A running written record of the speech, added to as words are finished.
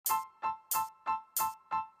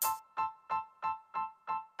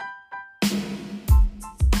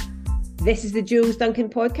This is the Jules Duncan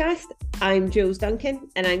podcast. I'm Jules Duncan,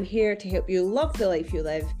 and I'm here to help you love the life you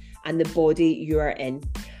live and the body you are in.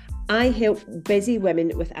 I help busy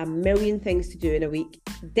women with a million things to do in a week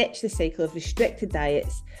ditch the cycle of restricted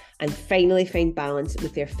diets and finally find balance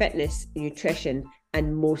with their fitness, nutrition,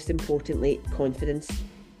 and most importantly, confidence.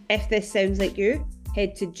 If this sounds like you,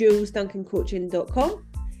 head to julesduncancoaching.com.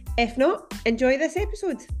 If not, enjoy this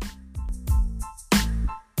episode.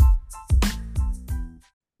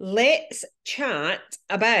 Let's chat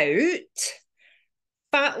about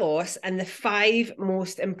fat loss and the 5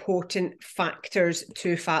 most important factors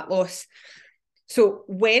to fat loss. So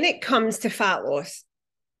when it comes to fat loss,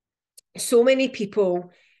 so many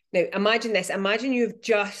people, now imagine this, imagine you've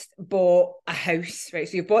just bought a house, right?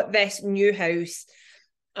 So you've bought this new house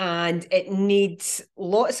and it needs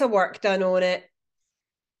lots of work done on it.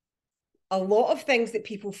 A lot of things that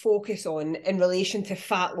people focus on in relation to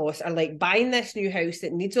fat loss are like buying this new house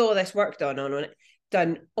that needs all this work done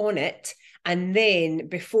on it. And then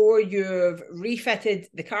before you've refitted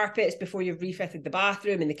the carpets, before you've refitted the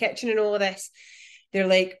bathroom and the kitchen and all of this, they're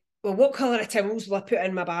like, well, what colour of towels will I put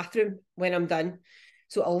in my bathroom when I'm done?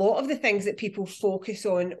 So a lot of the things that people focus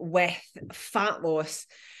on with fat loss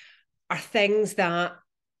are things that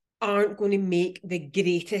aren't going to make the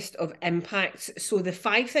greatest of impacts. So the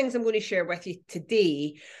 5 things I'm going to share with you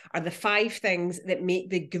today are the 5 things that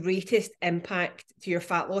make the greatest impact to your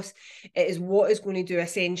fat loss. It is what is going to do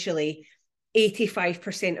essentially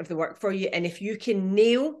 85% of the work for you. And if you can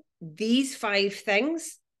nail these 5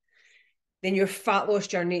 things, then your fat loss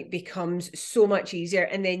journey becomes so much easier.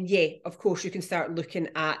 And then, yeah, of course, you can start looking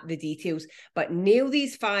at the details, but nail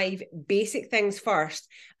these 5 basic things first,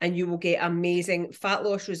 and you will get amazing fat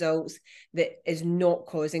loss results that is not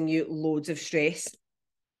causing you loads of stress.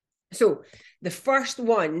 So the first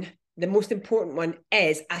one, the most important one,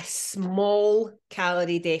 is a small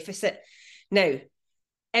calorie deficit. Now,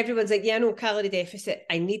 everyone's like, yeah, no, calorie deficit.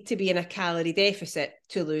 I need to be in a calorie deficit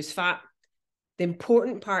to lose fat. The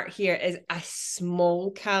important part here is a small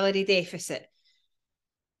calorie deficit.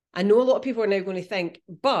 I know a lot of people are now going to think,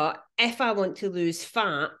 but if I want to lose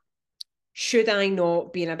fat, should I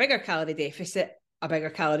not be in a bigger calorie deficit? A bigger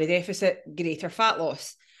calorie deficit, greater fat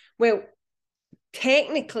loss. Well,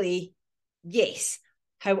 technically, yes.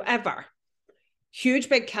 However, huge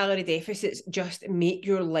big calorie deficits just make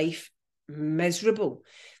your life miserable.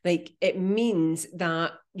 Like, it means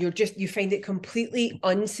that you find it completely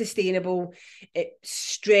unsustainable, it's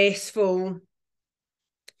stressful,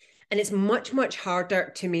 and it's much, much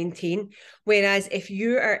harder to maintain. Whereas if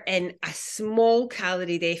you are in a small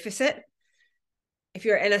calorie deficit, if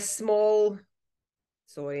you're in a small,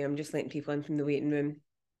 sorry, I'm just letting people in from the waiting room.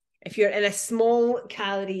 If you're in a small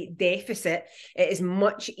calorie deficit, it is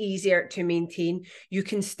much easier to maintain. You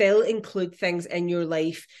can still include things in your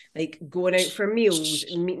life, like going out for meals,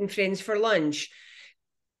 meeting friends for lunch,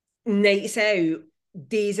 nights out,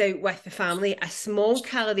 days out with the family. A small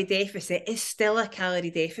calorie deficit is still a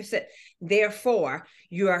calorie deficit. Therefore,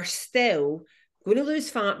 you are still going to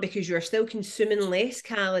lose fat because you are still consuming less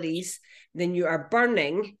calories than you are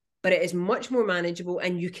burning, but it is much more manageable,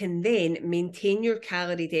 and you can then maintain your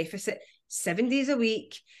calorie deficit 7 days a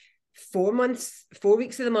week, 4 months, 4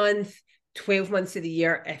 weeks of the month, 12 months of the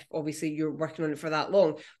year, if obviously you're working on it for that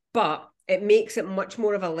long. But it makes it much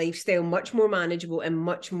more of a lifestyle, much more manageable and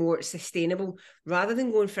much more sustainable, rather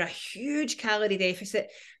than going for a huge calorie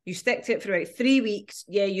deficit. You stick to it for about 3 weeks.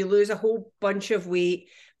 Yeah, you lose a whole bunch of weight,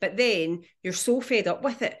 but then you're so fed up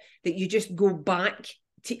with it that you just go back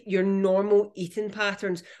to your normal eating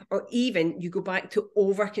patterns, or even you go back to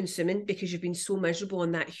over consuming because you've been so miserable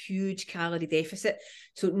on that huge calorie deficit.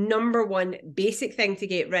 So number 1 basic thing to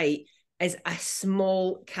get right is a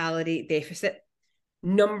small calorie deficit.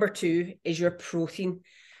 Number 2 is your protein.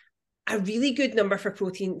 A really good number for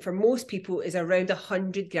protein for most people is around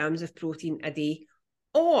 100 grams of protein a day,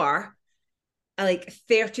 or like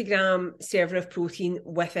 30-gram serving of protein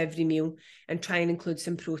with every meal, and try and include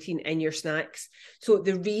some protein in your snacks. So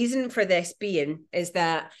the reason for this being is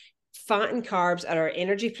that fat and carbs are our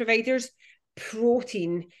energy providers.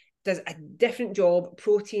 Protein does a different job.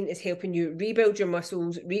 Protein is helping you rebuild your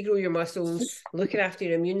muscles, regrow your muscles, looking after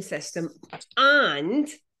your immune system, and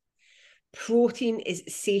protein is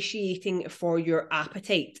satiating for your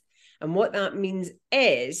appetite. And what that means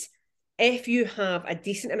is, if you have a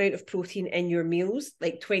decent amount of protein in your meals,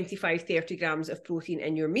 like 25, 30 grams of protein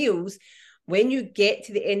in your meals, when you get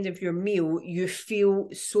to the end of your meal, you feel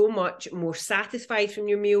so much more satisfied from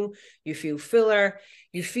your meal. You feel fuller.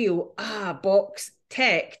 You feel, box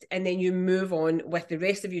ticked. And then you move on with the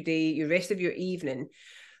rest of your day, your rest of your evening.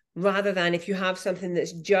 rather than if you have something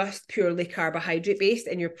that's just purely carbohydrate based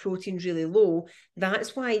and your protein's really low.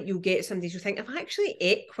 That's why you'll get some days you think, I've actually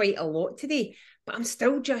ate quite a lot today, but I'm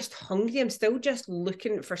still just hungry. I'm still just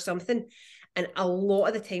looking for something. And a lot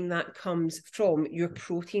of the time that comes from your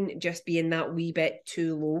protein just being that wee bit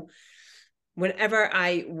too low. Whenever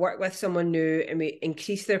I work with someone new and we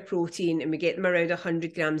increase their protein and we get them around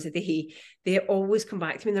 100 grams a day, they always come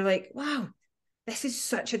back to me and they're like, wow, this is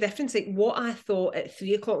such a difference. Like what I thought at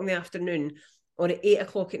 3 o'clock in the afternoon or at 8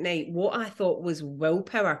 o'clock at night, what I thought was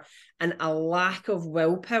willpower and a lack of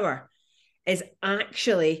willpower is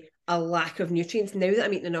actually a lack of nutrients. Now that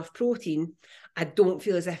I'm eating enough protein, I don't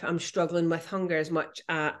feel as if I'm struggling with hunger as much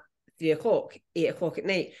at 3 o'clock, 8 o'clock at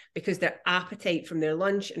night, because their appetite from their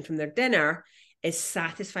lunch and from their dinner is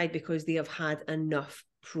satisfied because they have had enough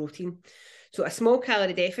protein. So a small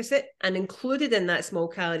calorie deficit, and included in that small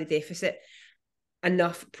calorie deficit,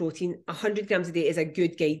 enough protein. 100 grams a day is a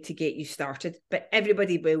good guide to get you started, but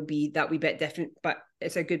everybody will be that wee bit different, but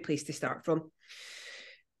it's a good place to start from.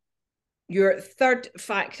 Your third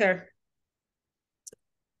factor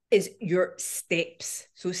is your steps.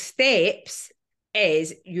 So steps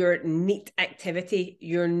is your NEAT activity,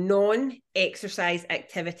 your non-exercise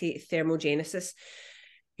activity thermogenesis.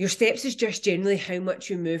 Your steps is just generally how much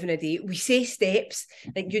you move in a day. We say steps,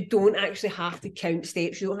 like you don't actually have to count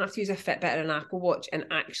steps. You don't have to use a Fitbit or an Apple Watch and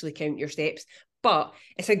actually count your steps. But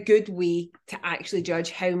it's a good way to actually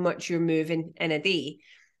judge how much you're moving in a day.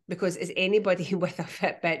 Because as anybody with a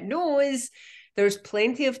Fitbit knows, there's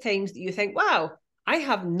plenty of times that you think, wow, I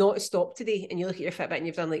have not stopped today. And you look at your Fitbit and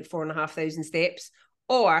you've done like 4,500 steps.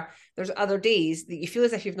 Or there's other days that you feel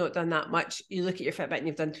as if you've not done that much. You look at your Fitbit and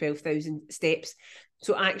you've done 12,000 steps.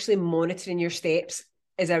 So actually monitoring your steps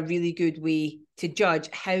is a really good way to judge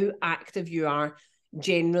how active you are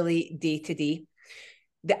generally day to day.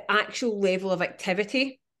 The actual level of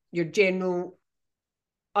activity, your general,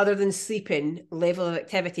 other than sleeping, level of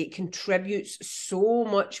activity contributes so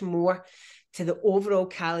much more to the overall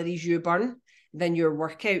calories you burn than your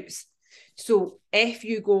workouts. So if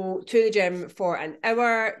you go to the gym for an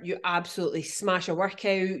hour, you absolutely smash a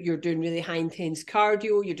workout, you're doing really high intense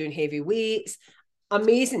cardio, you're doing heavy weights,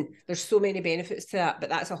 amazing. There's so many benefits to that, but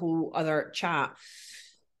that's a whole other chat.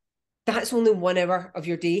 That's only 1 hour of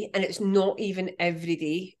your day, and it's not even every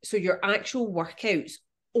day. So your actual workouts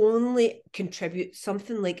only contribute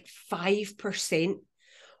something like 5%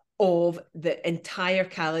 of the entire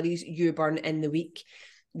calories you burn in the week.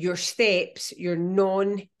 Your steps, your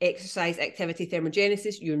non-exercise activity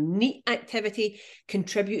thermogenesis, your NEAT activity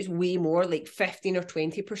contributes way more, like 15 or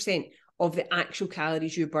 20% of the actual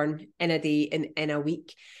calories you burn in a day and in a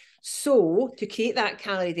week. So to create that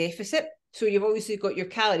calorie deficit, so you've obviously got your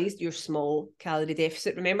calories, your small calorie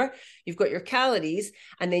deficit, remember? You've got your calories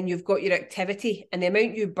and then you've got your activity, and the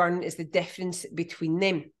amount you burn is the difference between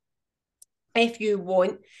them. If you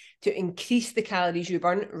want to increase the calories you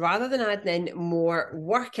burn, rather than adding in more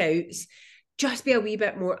workouts, just be a wee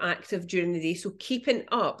bit more active during the day. So keeping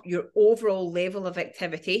up your overall level of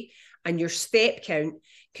activity and your step count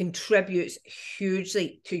contributes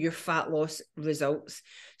hugely to your fat loss results.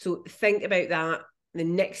 So think about that the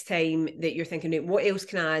next time that you're thinking, what else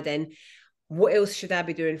can I add in? What else should I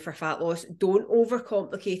be doing for fat loss? Don't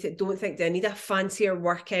overcomplicate it. Don't think, do I need a fancier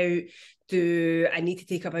workout? Do I need to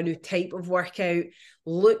take up a new type of workout?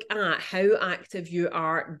 Look at how active you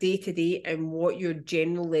are day to day and what your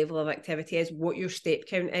general level of activity is, what your step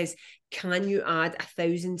count is. Can you add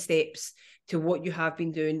 1,000 steps to what you have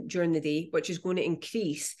been doing during the day, which is going to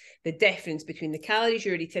increase the difference between the calories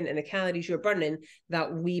you're eating and the calories you're burning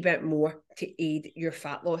that wee bit more to aid your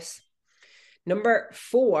fat loss. Number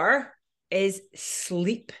 4 is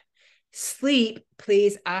sleep. Sleep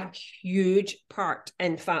plays a huge part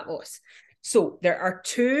in fat loss. So there are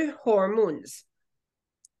 2 hormones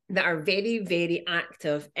that are very, very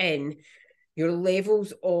active in your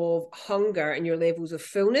levels of hunger and your levels of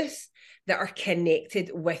fullness that are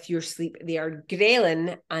connected with your sleep. They are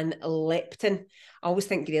ghrelin and leptin. I always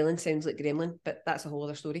think ghrelin sounds like gremlin, but that's a whole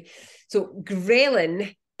other story. So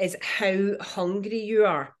ghrelin is how hungry you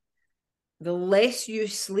are. The less you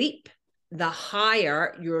sleep, the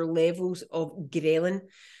higher your levels of ghrelin.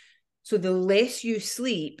 So the less you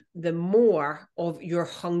sleep, the more of your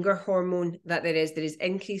hunger hormone that there is. There is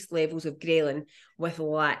increased levels of ghrelin with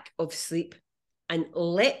lack of sleep. And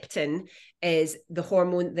leptin is the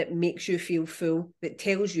hormone that makes you feel full, that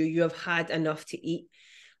tells you you have had enough to eat.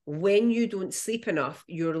 When you don't sleep enough,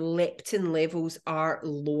 your leptin levels are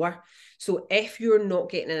lower. So if you're not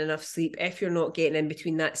getting enough sleep, if you're not getting in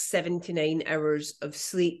between that 7 to 9 hours of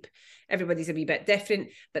sleep, everybody's a wee bit different,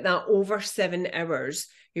 but that over 7 hours,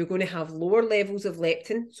 you're going to have lower levels of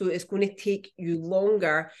leptin. So it's going to take you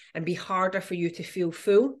longer and be harder for you to feel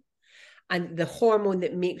full. And the hormone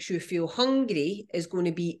that makes you feel hungry is going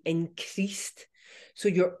to be increased. So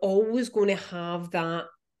you're always going to have that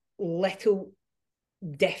little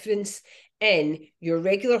difference in your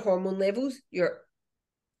regular hormone levels. You're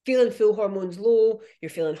feeling full hormones low, you're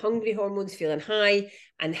feeling hungry hormones feeling high,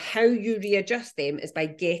 and how you readjust them is by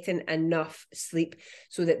getting enough sleep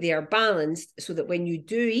so that they are balanced, so that when you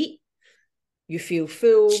do eat, you feel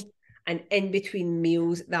full, and in between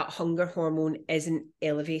meals, that hunger hormone isn't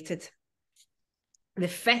elevated. The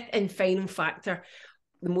fifth and final factor,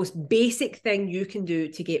 the most basic thing you can do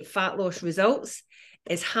to get fat loss results,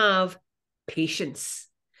 is have patience.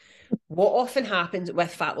 What often happens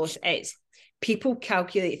with fat loss is people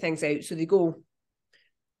calculate things out. So they go,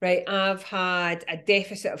 right, I've had a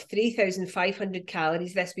deficit of 3,500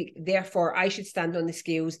 calories this week, therefore I should stand on the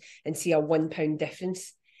scales and see a £1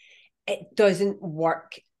 difference. It doesn't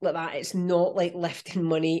work like that. It's not like lifting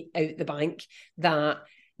money out the bank that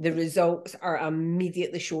the results are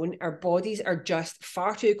immediately shown. Our bodies are just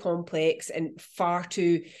far too complex and far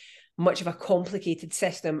too much of a complicated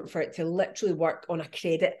system for it to literally work on a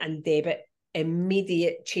credit and debit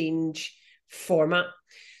immediate change format.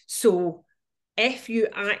 So if you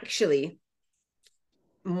actually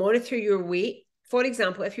monitor your weight, for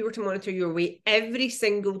example, if you were to monitor your weight every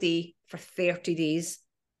single day for 30 days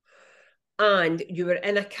and you were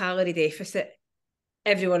in a calorie deficit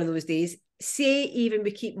every one of those days, say even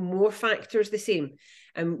we keep more factors the same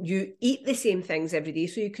and you eat the same things every day,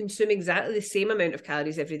 so you consume exactly the same amount of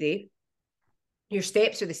calories every day, your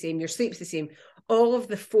steps are the same, your sleep's the same, all of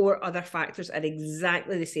the 4 other factors are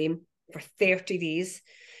exactly the same for 30 days,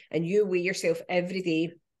 and you weigh yourself every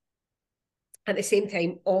day at the same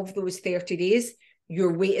time of those 30 days,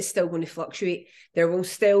 your weight is still going to fluctuate. There will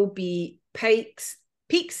still be peaks,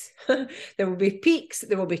 there will be peaks,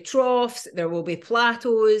 there will be troughs, there will be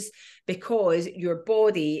plateaus, because your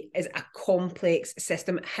body is a complex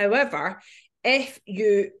system. However, if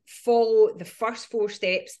you follow the first 4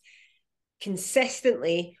 steps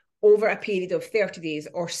consistently over a period of 30 days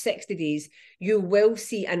or 60 days, you will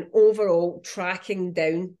see an overall tracking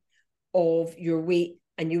down of your weight,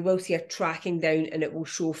 and you will see a tracking down, and it will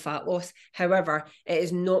show fat loss. However, it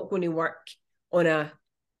is not going to work on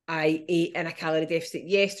I ate in a calorie deficit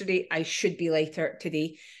yesterday, I should be lighter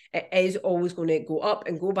today. It is always going to go up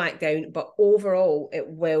and go back down, but overall it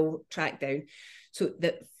will track down. So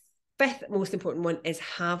the fifth most important one is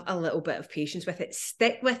have a little bit of patience with it.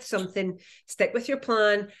 Stick with something, stick with your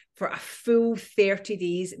plan for a full 30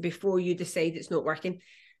 days before you decide it's not working.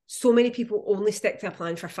 So many people only stick to a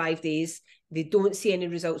plan for 5 days. They don't see any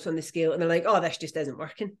results on the scale and they're like, oh, this just isn't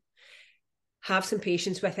working. Have some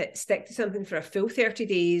patience with it. Stick to something for a full 30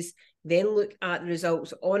 days, then look at the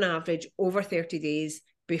results on average over 30 days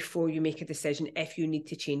before you make a decision if you need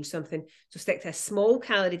to change something. So stick to a small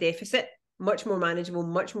calorie deficit, much more manageable,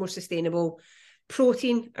 much more sustainable.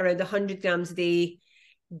 Protein around 100 grams a day.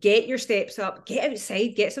 Get your steps up, get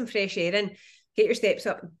outside, get some fresh air in, get your steps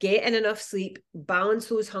up, get in enough sleep, balance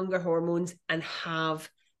those hunger hormones, and have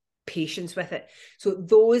patience with it. So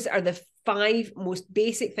those are the 5 most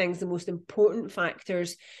basic things, the most important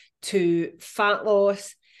factors to fat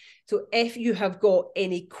loss. So if you have got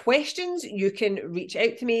any questions, you can reach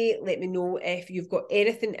out to me. Let me know if you've got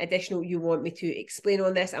anything additional you want me to explain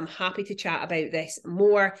on this. I'm happy to chat about this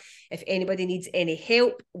more. If anybody needs any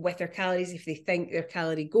help with their calories, if they think their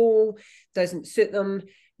calorie goal doesn't suit them,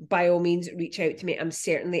 by all means, reach out to me. I'm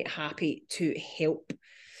certainly happy to help.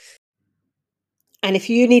 And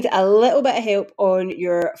if you need a little bit of help on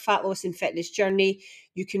your fat loss and fitness journey,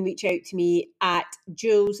 you can reach out to me at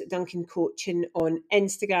Jules Duncan Coaching on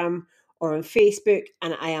Instagram or on Facebook,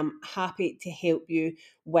 and I am happy to help you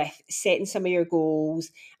with setting some of your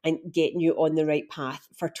goals and getting you on the right path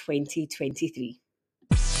for 2023.